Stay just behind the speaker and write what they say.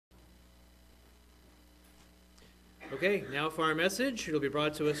Okay, now for our message. It'll be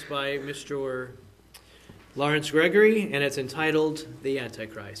brought to us by Mr. Lawrence Gregory, and it's entitled The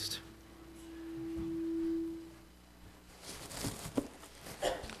Antichrist.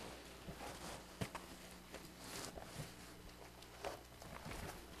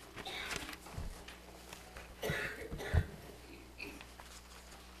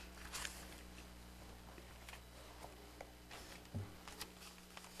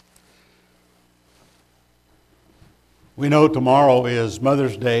 We know tomorrow is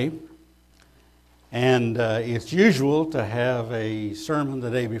Mother's Day, and it's usual to have a sermon the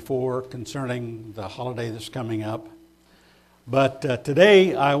day before concerning the holiday that's coming up. But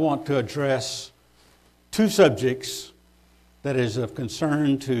today I want to address two subjects that is of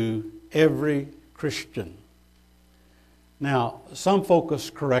concern to every Christian. Now, some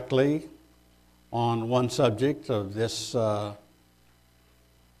focus correctly on one subject of this title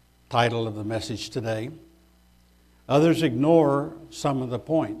of the message today. Others ignore some of the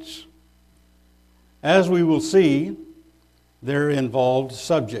points. As we will see, they're involved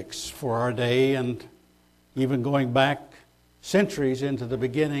subjects for our day and even going back centuries into the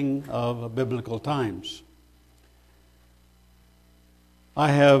beginning of biblical times. I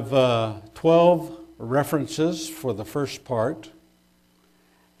have 12 references for the first part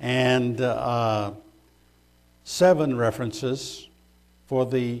and 7 references for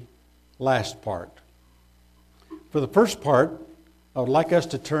the last part. For the first part, I would like us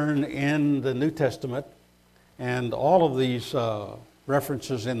to turn in the New Testament, and all of these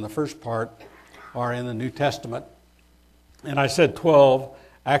references in the first part are in the New Testament. And I said 12.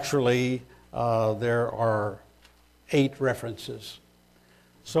 Actually, there are 8 references.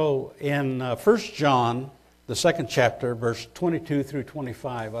 So in 1 John, the 2nd chapter, verse 22 through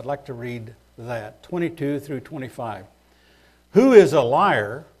 25, I'd like to read that, 22 through 25. Who is a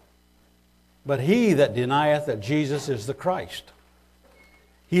liar but he that denieth that Jesus is the Christ?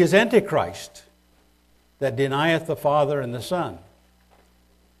 He is Antichrist, that denieth the Father and the Son.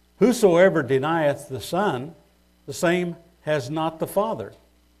 Whosoever denieth the Son, the same has not the Father.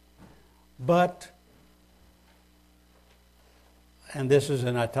 But, and this is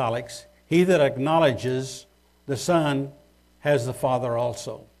in italics, he that acknowledges the Son has the Father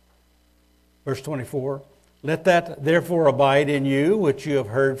also. Verse 24, let that therefore abide in you which you have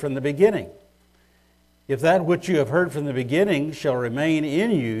heard from the beginning. If that which you have heard from the beginning shall remain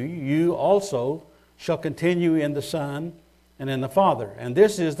in you, you also shall continue in the Son and in the Father. And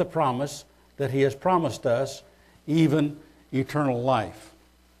this is the promise that He has promised us, even eternal life.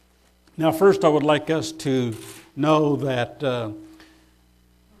 Now, first I would like us to know that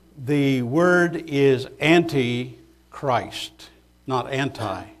the word is Antichrist, not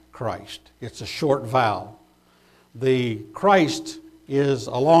anti-Christ. It's a short vowel. The Christ is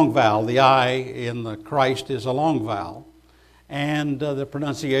a long vowel. The I in the Christ is a long vowel. And the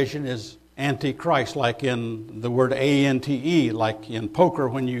pronunciation is Antichrist, like in the word A-N-T-E, like in poker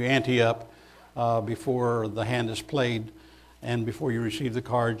when you ante up before the hand is played and before you receive the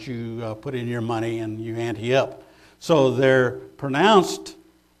cards, you put in your money and you ante up. So they're pronounced,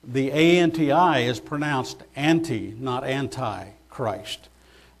 the A-N-T-I is pronounced anti, not anti-Christ.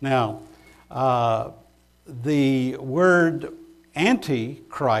 Now, the word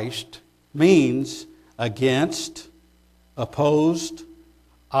Antichrist means against, opposed,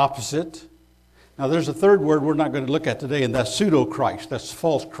 opposite. Now there's a third word we're not going to look at today, and that's pseudo-Christ. That's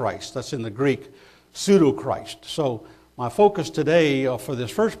false Christ. That's in the Greek, pseudo-Christ. So my focus today for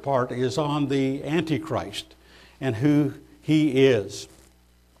this first part is on the Antichrist and who he is.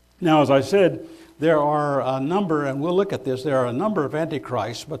 Now, as I said, there are a number, and we'll look at this, there are a number of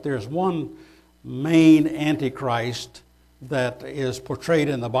Antichrists, but there's one main Antichrist that is portrayed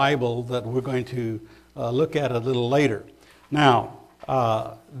in the Bible that we're going to look at a little later. Now,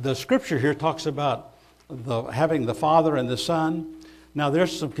 the scripture here talks about having the Father and the Son. Now,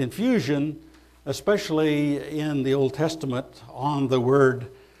 there's some confusion, especially in the Old Testament, on the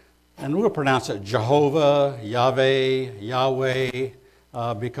word, and we'll pronounce it Jehovah, Yahweh, Yahweh,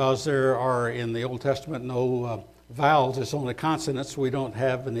 because there are in the Old Testament no vowels, it's only consonants. We don't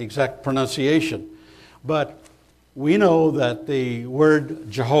have an exact pronunciation. But we know that the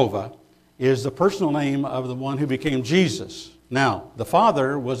word Jehovah is the personal name of the one who became Jesus. Now, the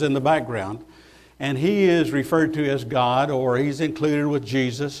Father was in the background, and he is referred to as God, or he's included with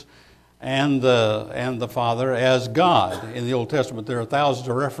Jesus and the Father as God. In the Old Testament, there are thousands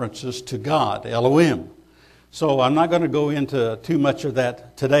of references to God, Elohim. So I'm not going to go into too much of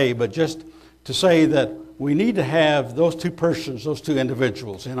that today, but just to say that we need to have those two persons, those two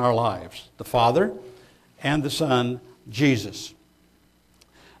individuals in our lives, the Father and the Son, Jesus.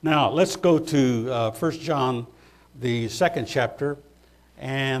 Now, let's go to 1 John, the second chapter,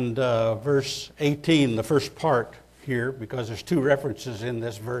 and verse 18, the first part here, because there's two references in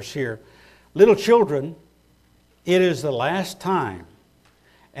this verse here. Little children, it is the last time,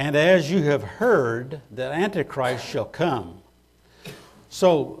 and as you have heard that Antichrist shall come.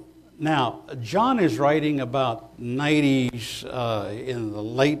 So now, John is writing about 90s in the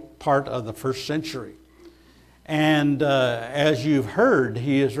late part of the first century. And as you've heard,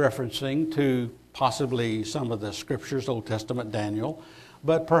 he is referencing to possibly some of the scriptures, Old Testament, Daniel,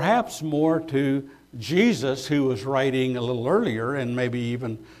 but perhaps more to Jesus, who was writing a little earlier, and maybe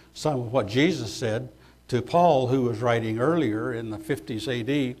even some of what Jesus said to Paul, who was writing earlier in the 50s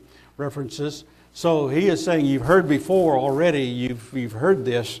AD, references. So he is saying, you've heard before already, you've heard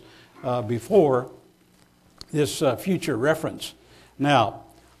this before, this future reference. Now,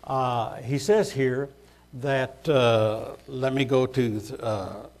 he says here that, let me go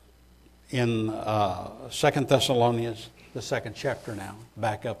to in 2 Thessalonians, the second chapter now.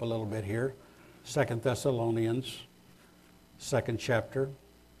 Back up a little bit here. 2 Thessalonians, second chapter.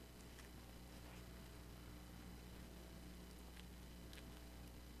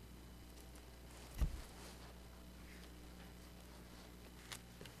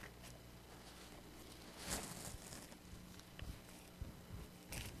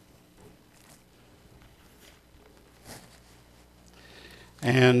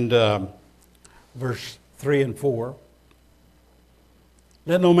 And verse 3 and 4.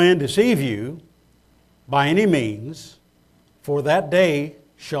 Let no man deceive you by any means, for that day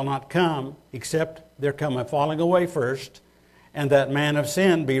shall not come, except there come a falling away first, and that man of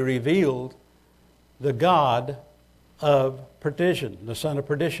sin be revealed, the God of perdition, the son of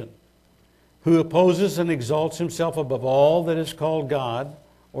perdition, who opposes and exalts himself above all that is called God,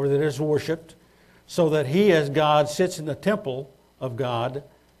 or that is worshipped, so that he as God sits in the temple of God,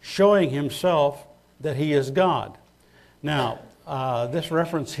 showing himself that he is God. Now, this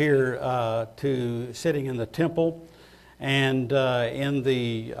reference here to sitting in the temple, and in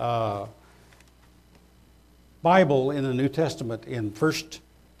the Bible in the New Testament, in 1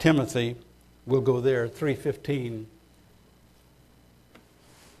 Timothy, we'll go there, 3:15.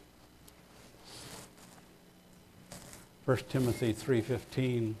 1 Timothy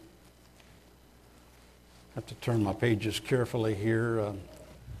 3:15. I have to turn my pages carefully here.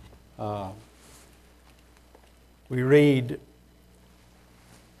 We read,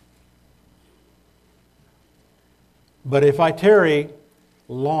 but if I tarry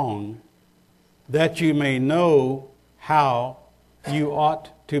long, that you may know how you ought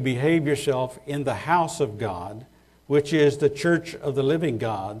to behave yourself in the house of God, which is the church of the living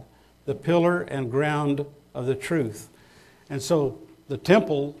God, the pillar and ground of the truth. And so the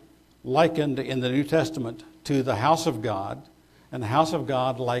temple likened in the New Testament to the house of God, and the house of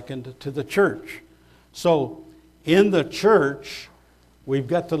God likened to the church. So in the church, we've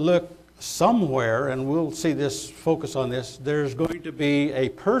got to look somewhere, and we'll see this, focus on this. There's going to be a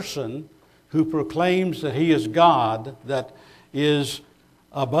person who proclaims that he is God, that is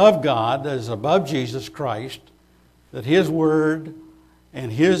above God, that is above Jesus Christ, that his word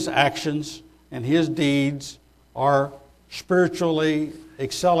and his actions and his deeds are spiritually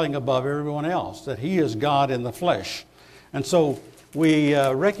excelling above everyone else, that he is God in the flesh. And so we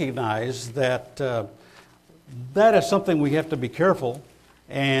recognize that that is something we have to be careful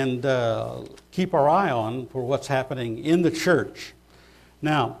and keep our eye on for what's happening in the church.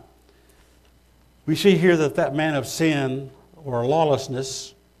 Now, we see here that that man of sin or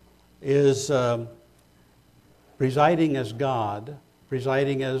lawlessness is presiding as God,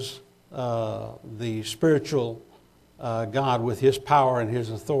 presiding as the spiritual God with his power and his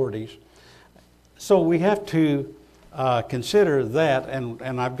authorities. So we have to consider that,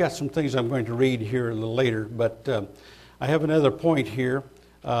 and I've got some things I'm going to read here a little later, but I have another point here.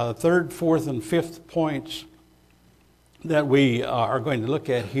 Third, fourth, and fifth points that we are going to look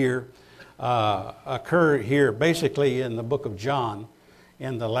at here occur here basically in the book of John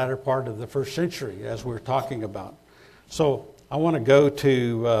in the latter part of the first century, as we're talking about. So I want to go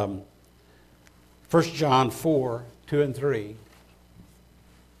to 1 John 4, 2 and 3.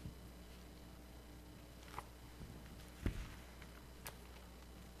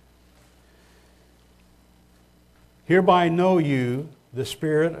 Hereby know you the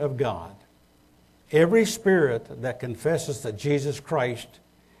Spirit of God. Every spirit that confesses that Jesus Christ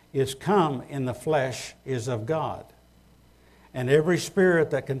is come in the flesh is of God. And every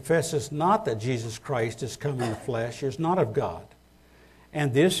spirit that confesses not that Jesus Christ is come in the flesh is not of God.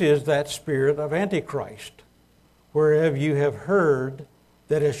 And this is that spirit of Antichrist, whereof you have heard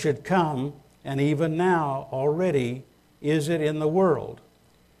that it should come, and even now already is it in the world.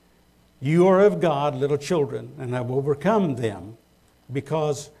 You are of God, little children, and have overcome them,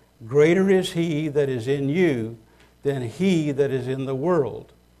 because greater is he that is in you than he that is in the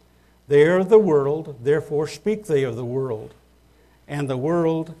world. They are of the world, therefore speak they of the world, and the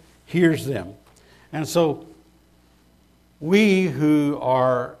world hears them. And so we who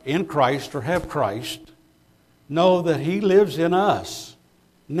are in Christ or have Christ know that he lives in us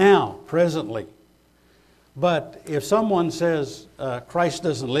now, presently. But if someone says Christ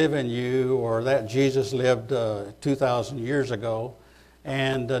doesn't live in you, or that Jesus lived 2,000 years ago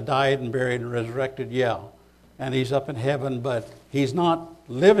and died and buried and resurrected, yeah, and he's up in heaven, but he's not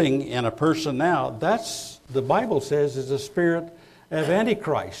living in a person now, that's, the Bible says, is the spirit of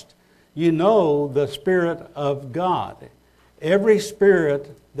Antichrist. You know the Spirit of God. Every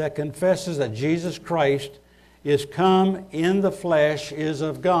spirit that confesses that Jesus Christ is come in the flesh is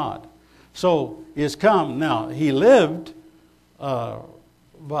of God. So, is come. Now, he lived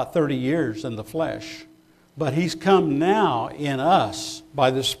about 30 years in the flesh, but he's come now in us by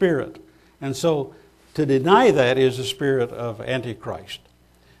the Spirit. And so, to deny that is the spirit of Antichrist.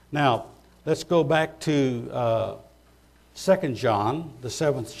 Now, let's go back to 2 John, the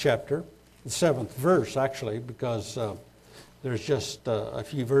 7th chapter, the 7th verse, actually, because there's just a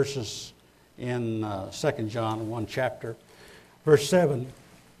few verses in 2 John, one chapter. Verse 7,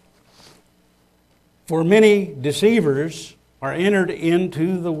 for many deceivers are entered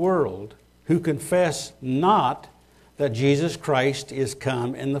into the world, who confess not that Jesus Christ is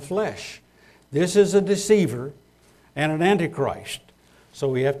come in the flesh. This is a deceiver and an antichrist. So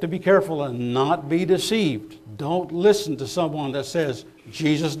we have to be careful and not be deceived. Don't listen to someone that says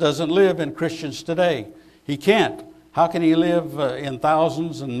Jesus doesn't live in Christians today. He can't. How can he live in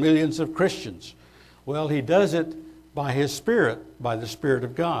thousands and millions of Christians? Well, he does it by his Spirit, by the Spirit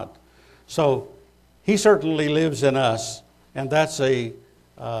of God. So he certainly lives in us, and that's a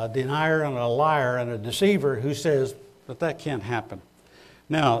denier and a liar and a deceiver who says that can't happen.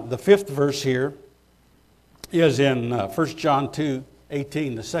 Now, the 5th verse here is in 1 John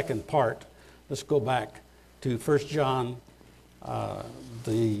 2:18, the second part. Let's go back to 1 John,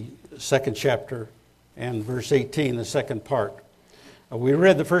 the 2nd chapter, and verse 18, the second part. We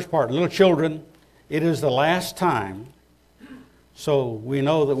read the first part. Little children, it is the last time. So we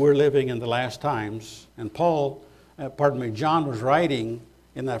know that we're living in the last times. And John was writing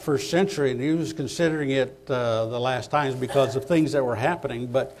in that first century, and he was considering it the last times because of things that were happening.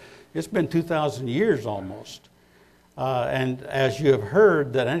 But it's been 2,000 years almost. And as you have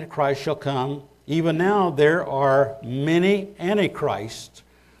heard that Antichrist shall come, even now there are many Antichrists,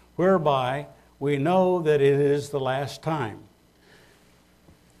 whereby we know that it is the last time.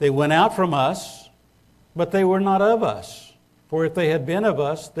 They went out from us, but they were not of us. For if they had been of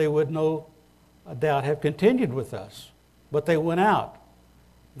us, they would no doubt have continued with us. But they went out,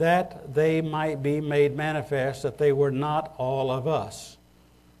 that they might be made manifest that they were not all of us.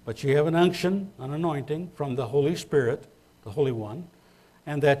 But you have an unction, an anointing from the Holy Spirit, the Holy One,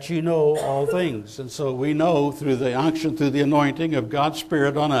 and that you know all things. And so we know through the unction, through the anointing of God's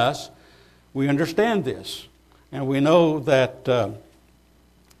Spirit on us, we understand this. And we know that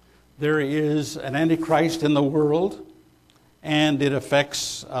there is an Antichrist in the world, and it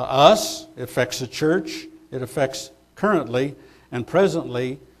affects us, it affects the church, it affects currently and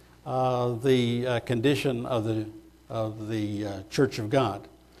presently the condition of the Church of God.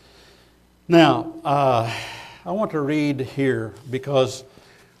 Now, I want to read here because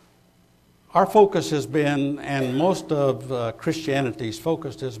our focus has been, and most of Christianity's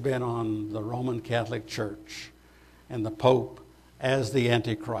focus has been on the Roman Catholic Church and the Pope as the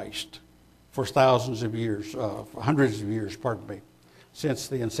Antichrist for thousands of years, hundreds of years, since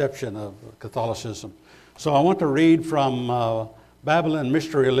the inception of Catholicism. So I want to read from Babylon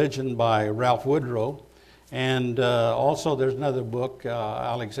Mystery Religion by Ralph Woodrow. And also there's another book,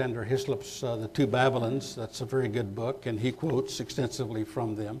 Alexander Hislop's The Two Babylons. That's a very good book, and he quotes extensively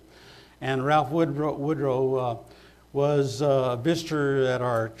from them. And Ralph Woodrow was a visitor at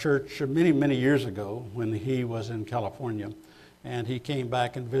our church many, many years ago when he was in California. And he came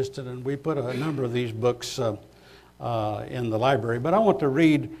back and visited, and we put a number of these books in the library. But I want to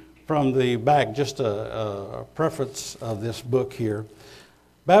read from the back just a preface of this book here.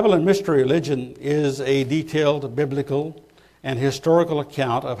 Babylon Mystery Religion is a detailed biblical and historical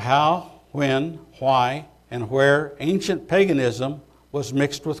account of how, when, why, and where ancient paganism was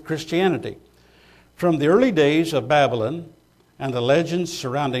mixed with Christianity. From the early days of Babylon and the legends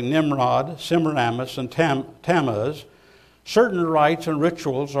surrounding Nimrod, Semiramis, and Tammuz, certain rites and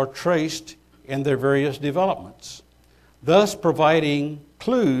rituals are traced in their various developments, thus providing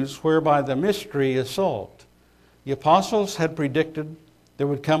clues whereby the mystery is solved. The apostles had predicted there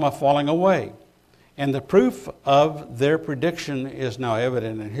would come a falling away. And the proof of their prediction is now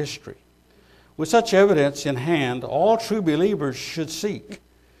evident in history. With such evidence in hand, all true believers should seek,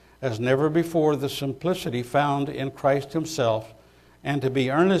 as never before, the simplicity found in Christ himself, and to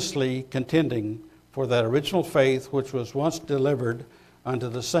be earnestly contending for that original faith which was once delivered unto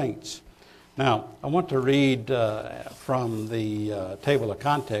the saints. Now, I want to read from the table of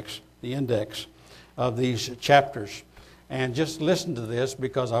context, the index of these chapters. And just listen to this,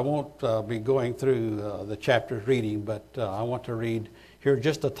 because I won't be going through the chapters reading, but I want to read here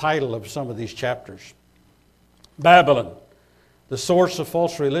just the title of some of these chapters. Babylon, the source of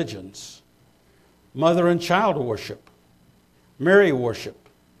false religions. Mother and child worship. Mary worship.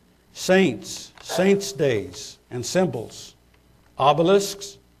 Saints, saints' days and symbols.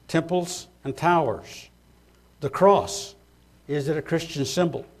 Obelisks, temples, and towers. The cross, is it a Christian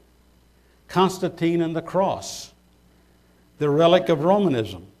symbol? Constantine and the cross. The relic of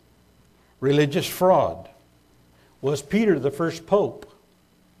Romanism. Religious fraud. Was Peter the first pope?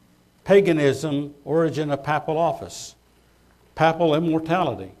 Paganism, origin of papal office. Papal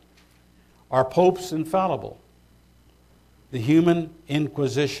immortality. Are popes infallible? The human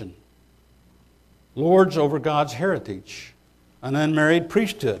inquisition. Lords over God's heritage. An unmarried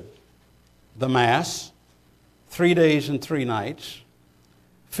priesthood. The Mass. 3 days and 3 nights.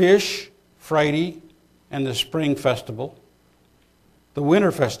 Fish, Friday, and the Spring Festival. The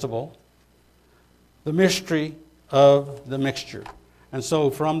Winter Festival. The mystery of the mixture. And so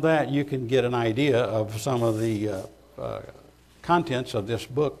from that you can get an idea of some of the contents of this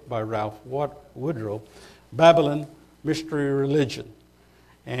book by Ralph Woodrow, Babylon, Mystery Religion.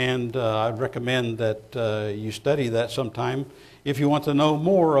 And I'd recommend that you study that sometime if you want to know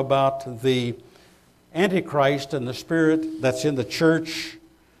more about the Antichrist and the spirit that's in the church,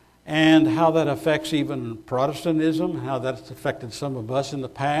 and how that affects even Protestantism, how that's affected some of us in the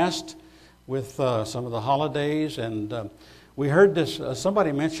past with some of the holidays. And we heard this,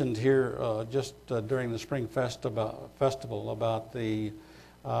 somebody mentioned here just during the Spring Festival about the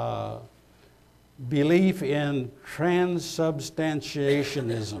belief in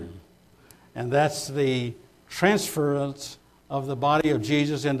transubstantiationism. And that's the transference of the body of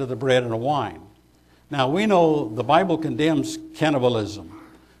Jesus into the bread and the wine. Now we know the Bible condemns cannibalism.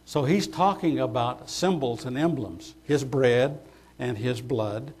 So he's talking about symbols and emblems. His bread and his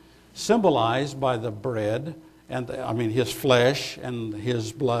blood, symbolized by the bread, his flesh and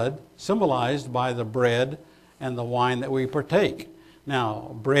his blood, symbolized by the bread and the wine that we partake.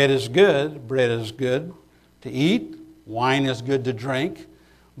 Now, bread is good to eat, wine is good to drink,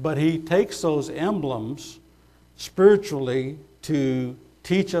 but he takes those emblems spiritually to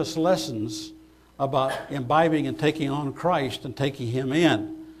teach us lessons about imbibing and taking on Christ and taking him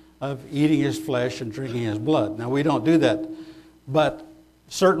in, of eating his flesh and drinking his blood. Now, we don't do that, but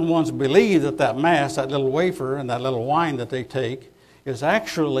certain ones believe that that Mass, that little wafer and that little wine that they take, is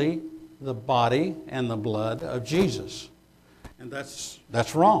actually the body and the blood of Jesus. And that's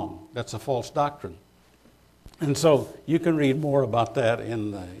wrong. That's a false doctrine. And so you can read more about that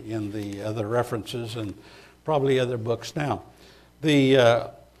in the other references and probably other books. Now, the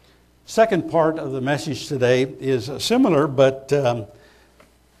second part of the message today is similar, but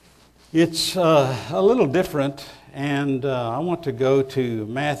it's a little different. And I want to go to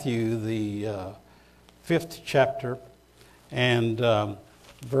Matthew, the 5th chapter, and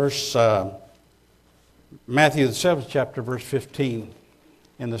Matthew, the 7th chapter, verse 15,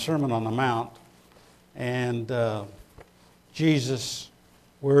 in the Sermon on the Mount. And Jesus'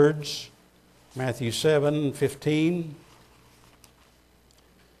 words, Matthew 7:15.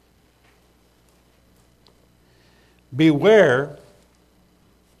 Beware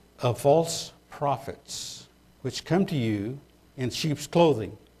of false prophets, which come to you in sheep's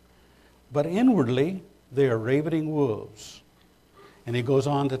clothing, but inwardly they are ravening wolves. And he goes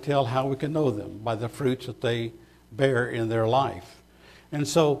on to tell how we can know them, by the fruits that they bear in their life. And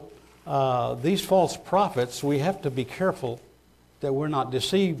so these false prophets, we have to be careful that we're not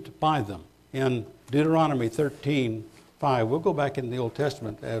deceived by them. In Deuteronomy 13:5, we'll go back in the Old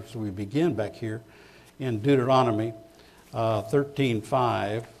Testament as we begin back here in Deuteronomy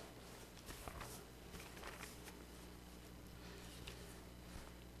 13:5.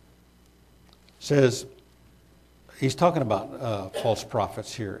 Says, he's talking about false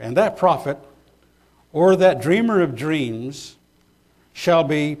prophets here. And that prophet, or that dreamer of dreams, shall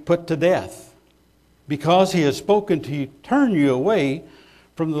be put to death, because he has spoken to turn you away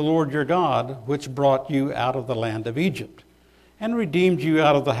from the Lord your God, which brought you out of the land of Egypt, and redeemed you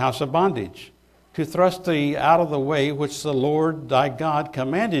out of the house of bondage, to thrust thee out of the way which the Lord thy God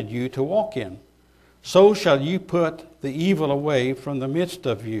commanded you to walk in, so shall you put the evil away from the midst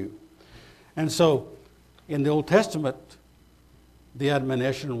of you. And so, in the Old Testament, the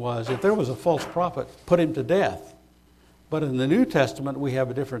admonition was, if there was a false prophet, put him to death. But in the New Testament, we have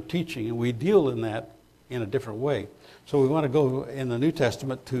a different teaching, and we deal in that in a different way. So we want to go in the New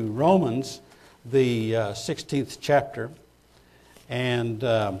Testament to Romans, the 16th chapter, and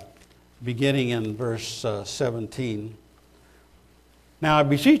beginning in verse 17. Now I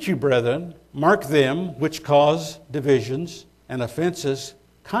beseech you, brethren, mark them which cause divisions and offenses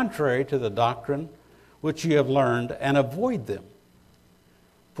contrary to the doctrine which you have learned, and avoid them.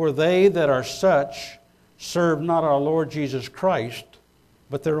 For they that are such serve not our Lord Jesus Christ,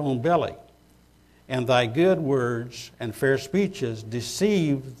 but their own belly. And thy good words and fair speeches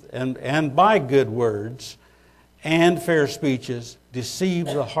deceive, and by good words and fair speeches deceive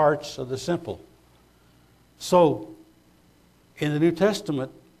the hearts of the simple. So, in the New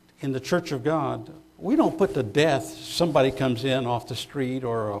Testament, in the Church of God, we don't put to death somebody comes in off the street,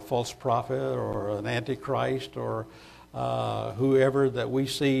 or a false prophet, or an Antichrist, or whoever that we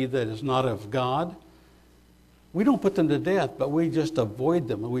see that is not of God. We don't put them to death, but we just avoid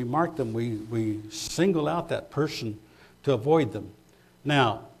them, and we mark them. We single out that person to avoid them.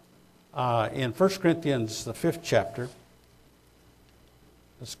 Now, in 1 Corinthians, the 5th chapter,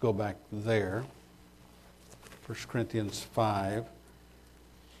 let's go back there. 1 Corinthians 5,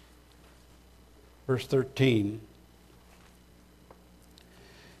 verse 13.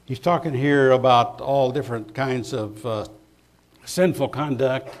 He's talking here about all different kinds of sinful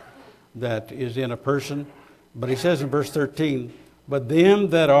conduct that is in a person. But he says in verse 13, but them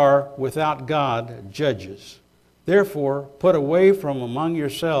that are without God judges. Therefore, put away from among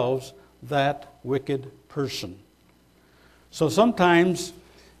yourselves that wicked person. So sometimes,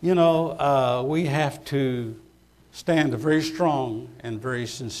 we have to stand very strong and very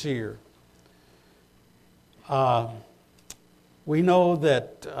sincere. We know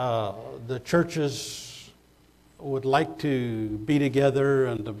that the churches would like to be together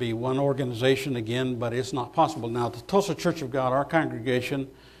and to be one organization again, but it's not possible. Now, the Tulsa Church of God, our congregation,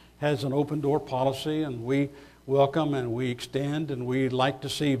 has an open door policy, and we welcome and we extend, and we like to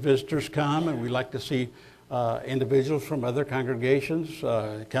see visitors come, and we like to see individuals from other congregations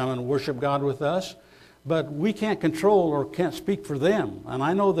come and worship God with us. But we can't control or can't speak for them. And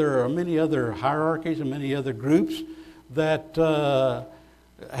I know there are many other hierarchies and many other groups that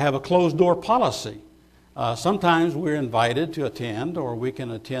have a closed door policy. Sometimes we're invited to attend, or we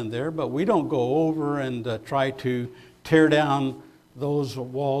can attend there, but we don't go over and try to tear down those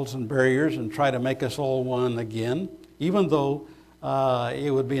walls and barriers and try to make us all one again, even though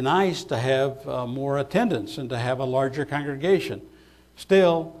it would be nice to have more attendance and to have a larger congregation.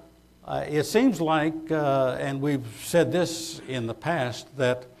 Still, it seems like, and we've said this in the past,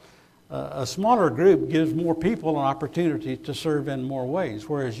 that a smaller group gives more people an opportunity to serve in more ways.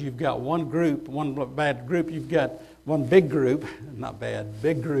 Whereas you've got one group, one bad group, you've got one big group, not bad,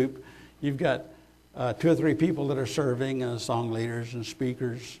 big group. You've got 2 or 3 people that are serving, song leaders and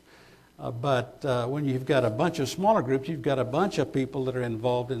speakers. But when you've got a bunch of smaller groups, you've got a bunch of people that are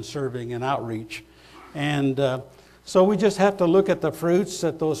involved in serving and outreach. And so we just have to look at the fruits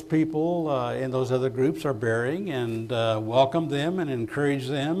that those people in those other groups are bearing, and welcome them and encourage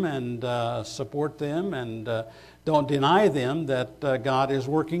them and support them, and don't deny them that God is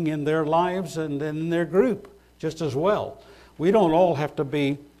working in their lives and in their group just as well. We don't all have to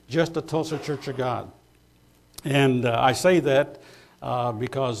be just a Tulsa Church of God. And I say that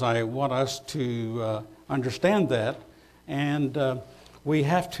because I want us to understand that. And we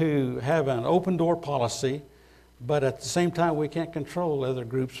have to have an open door policy, but at the same time, we can't control other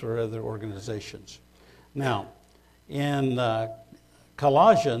groups or other organizations. Now, in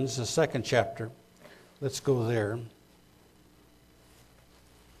Colossians, the 2nd chapter, let's go there.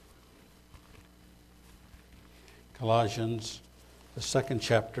 Colossians, the 2nd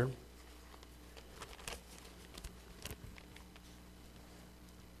chapter.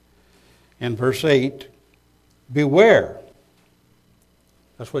 In verse 8, beware.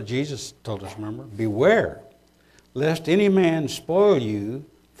 That's what Jesus told us, remember? Beware, lest any man spoil you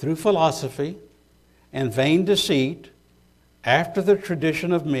through philosophy and vain deceit, after the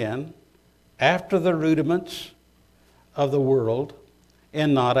tradition of men, after the rudiments of the world,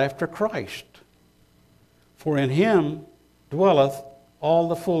 and not after Christ. For in him dwelleth all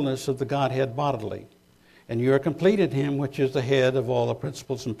the fullness of the Godhead bodily. And you are complete in him, which is the head of all the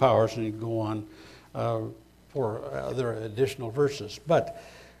principles and powers. And you go on for other additional verses. But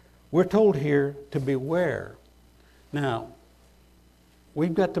we're told here to beware. Now,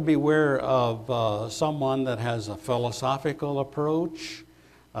 we've got to beware of someone that has a philosophical approach,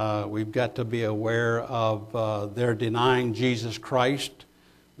 We've got to be aware of their denying Jesus Christ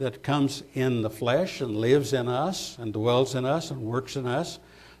that comes in the flesh and lives in us and dwells in us and works in us.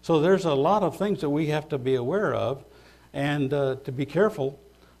 So there's a lot of things that we have to be aware of and to be careful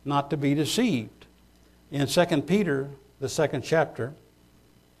not to be deceived. In 2 Peter, the 2nd chapter,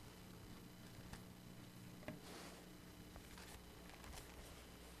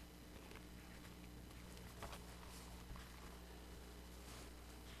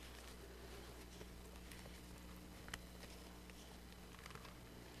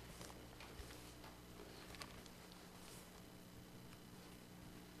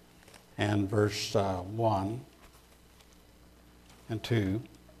 and verse 1 and 2.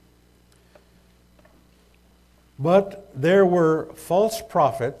 But there were false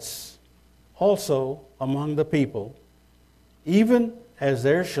prophets also among the people, even as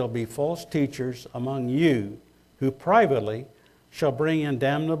there shall be false teachers among you, who privately shall bring in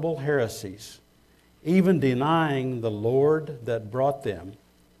damnable heresies, even denying the Lord that bought them,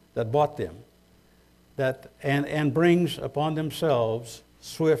 and brings upon themselves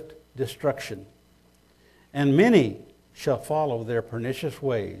swift destruction. And many shall follow their pernicious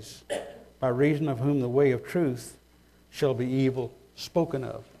ways, by reason of whom the way of truth shall be evil spoken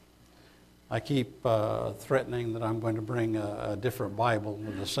of. I keep threatening that I'm going to bring a different Bible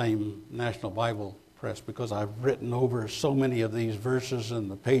with the same National Bible Press, because I've written over so many of these verses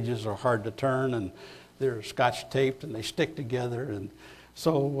and the pages are hard to turn and they're scotch taped and they stick together. And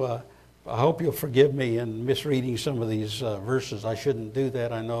so I hope you'll forgive me in misreading some of these verses. I shouldn't do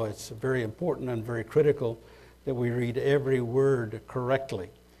that. I know it's very important and very critical that we read every word correctly.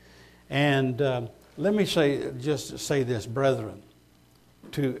 And let me just say this, brethren,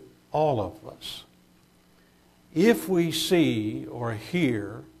 to all of us. If we see or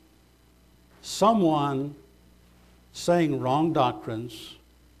hear someone saying wrong doctrines,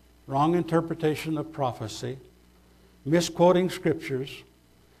 wrong interpretation of prophecy, misquoting scriptures,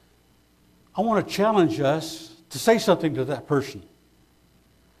 I want to challenge us to say something to that person.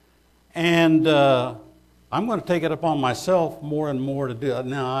 And I'm going to take it upon myself more and more to do it.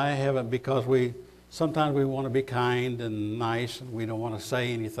 Now, I haven't, because sometimes we want to be kind and nice and we don't want to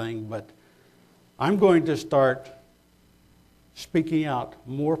say anything, but I'm going to start speaking out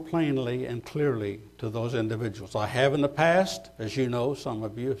more plainly and clearly to those individuals. I have in the past, as you know, some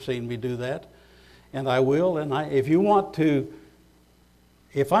of you have seen me do that, and I will. And if you want to,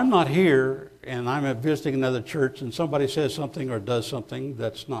 if I'm not here and I'm visiting another church and somebody says something or does something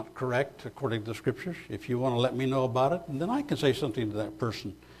that's not correct according to the scriptures, if you want to let me know about it, then I can say something to that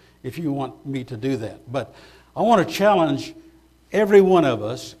person if you want me to do that. But I want to challenge every one of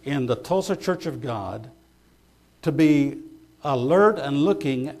us in the Tulsa Church of God to be alert and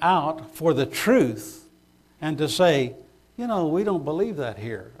looking out for the truth and to say, you know, we don't believe that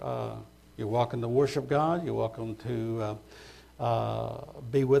here. You're welcome to worship God. You're welcome to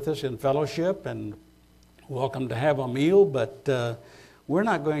be with us in fellowship and welcome to have a meal, but we're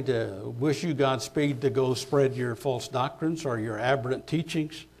not going to wish you Godspeed to go spread your false doctrines or your aberrant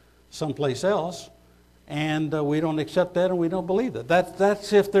teachings someplace else, and we don't accept that and we don't believe that.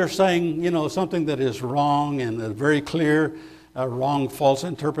 That's if they're saying, you know, something that is wrong and a very clear wrong, false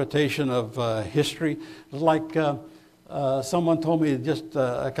interpretation of history. Like someone told me just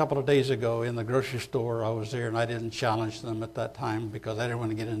a couple of days ago in the grocery store. I was there and I didn't challenge them at that time because I didn't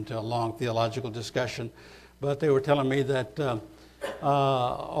want to get into a long theological discussion. But they were telling me that,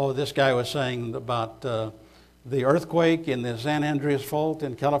 this guy was saying about the earthquake in the San Andreas Fault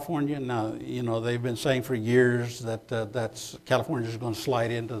in California. Now, you know, they've been saying for years that California is going to slide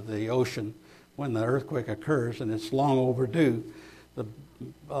into the ocean when the earthquake occurs, and it's long overdue. The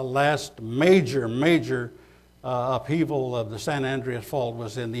last major upheaval of the San Andreas Fault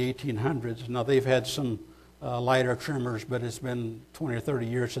was in the 1800s. Now, they've had some lighter tremors, but it's been 20 or 30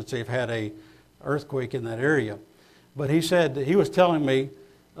 years since they've had a earthquake in that area. But he said, he was telling me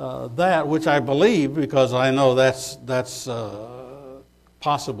that, which I believe, because I know that's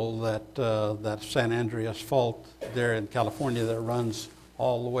possible, that San Andreas Fault there in California that runs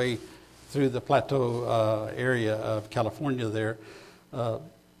all the way through the plateau area of California there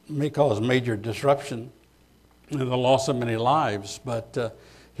may cause major disruption and the loss of many lives. But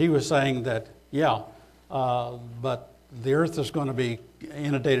he was saying that, but the earth is going to be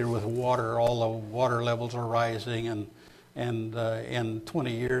inundated with water. All the water levels are rising, and in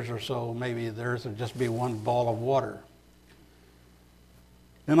 20 years or so, maybe the earth will just be one ball of water.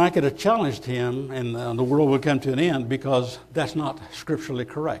 And I could have challenged him, and the world would come to an end, because that's not scripturally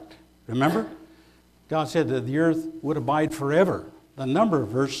correct. Remember? God said that the earth would abide forever. A number of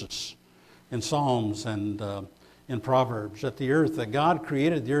verses in Psalms and in Proverbs, that God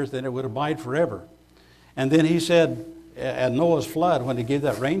created the earth and it would abide forever. And then he said at Noah's flood, when he gave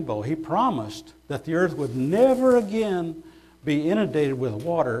that rainbow, he promised that the earth would never again be inundated with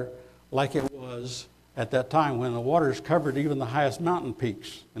water like it was at that time when the waters covered even the highest mountain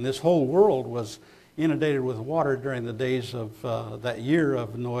peaks. And this whole world was inundated with water during the days of that year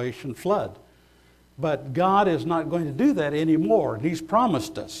of Noahian flood. But God is not going to do that anymore. He's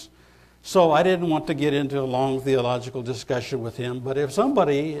promised us. So I didn't want to get into a long theological discussion with him. But if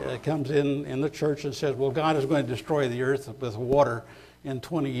somebody comes in the church and says, well, God is going to destroy the earth with water in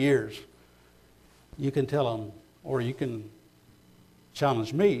 20 years, you can tell them, or you can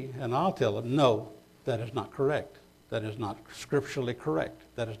challenge me, and I'll tell them, no, that is not correct. That is not scripturally correct.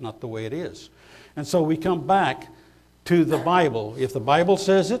 That is not the way it is. And so we come back to the Bible. If the Bible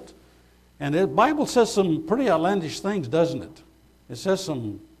says it, and the Bible says some pretty outlandish things, doesn't it? It says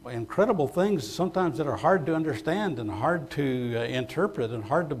some incredible things sometimes that are hard to understand and hard to interpret and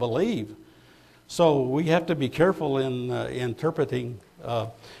hard to believe. So we have to be careful in interpreting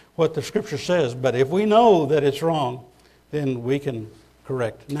what the Scripture says. But if we know that it's wrong, then we can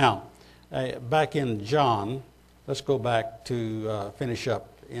correct. Now, back in John, let's go back to finish up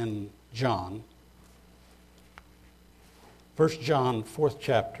in John. 1 John, 4th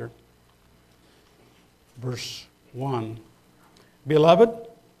chapter, verse 1. Beloved,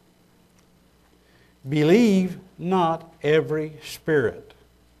 believe not every spirit,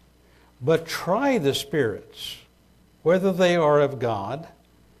 but try the spirits, whether they are of God,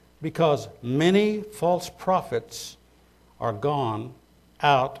 because many false prophets are gone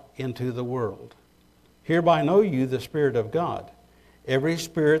out into the world. Hereby know you the Spirit of God. Every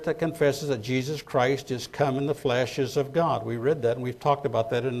spirit that confesses that Jesus Christ is come in the flesh is of God. We read that and we've talked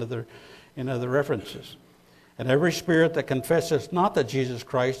about that in other references. And every spirit that confesses not that Jesus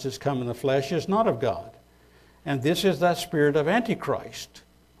Christ is come in the flesh is not of God. And this is that spirit of Antichrist,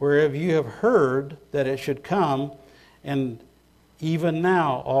 whereof you have heard that it should come, and even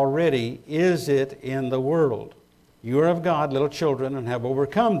now already is it in the world. You are of God, little children, and have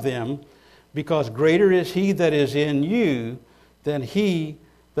overcome them, because greater is he that is in you than he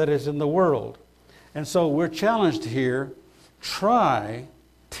that is in the world. And so we're challenged here, try,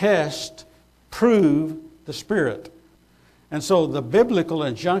 test, prove the Spirit. And so the biblical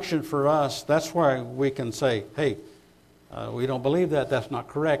injunction for us, that's why we can say, hey, we don't believe that. That's not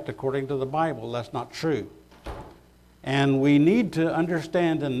correct. According to the Bible, that's not true. And we need to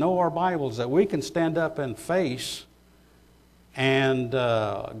understand and know our Bibles that we can stand up and face and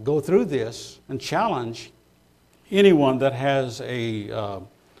go through this and challenge anyone that has a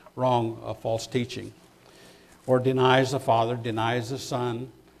wrong, false teaching or denies the Father, denies the Son.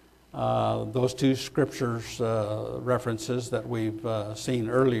 Those two scriptures references that we've seen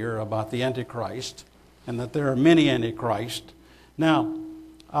earlier about the Antichrist, and that there are many Antichrists. Now,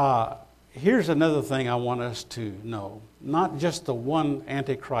 here's another thing I want us to know. Not just the one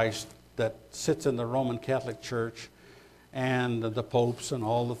Antichrist that sits in the Roman Catholic Church and the popes and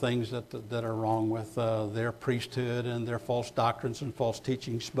all the things that are wrong with their priesthood and their false doctrines and false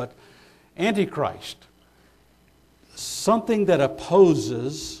teachings, but Antichrist, something that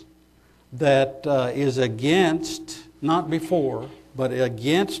opposes, that is against, not before, but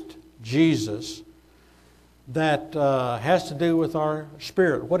against Jesus, that has to do with our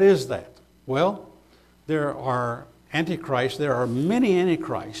spirit. What is that? Well, there are Antichrists. There are many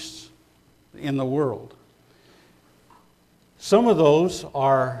Antichrists in the world. Some of those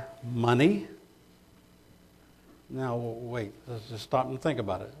are money. Now, wait, let's just stop and think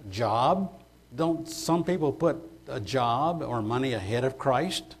about it. Job. Don't some people put a job or money ahead of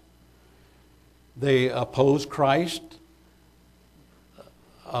Christ? They oppose Christ,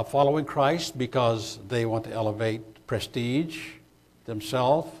 following Christ, because they want to elevate prestige,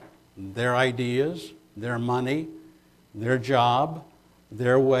 themselves, their ideas, their money, their job,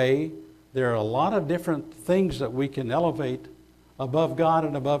 their way. There are a lot of different things that we can elevate above God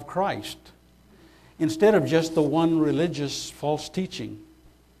and above Christ, instead of just the one religious false teaching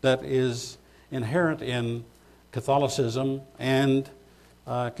that is inherent in Catholicism and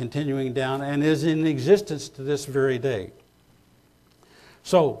continuing down and is in existence to this very day.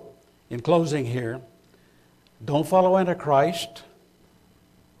 So, in closing here, don't follow Antichrist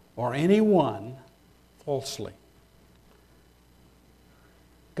or anyone falsely.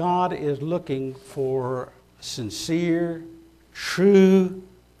 God is looking for sincere, true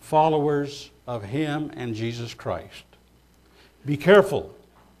followers of Him and Jesus Christ. Be careful.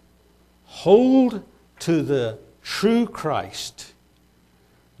 Hold to the true Christ.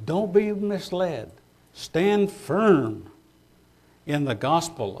 Don't be misled. Stand firm in the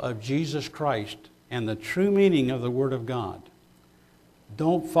gospel of Jesus Christ and the true meaning of the Word of God.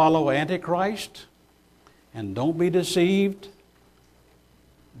 Don't follow Antichrist, and don't be deceived.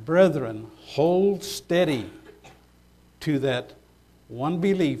 Brethren, hold steady to that one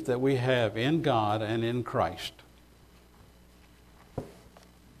belief that we have in God and in Christ.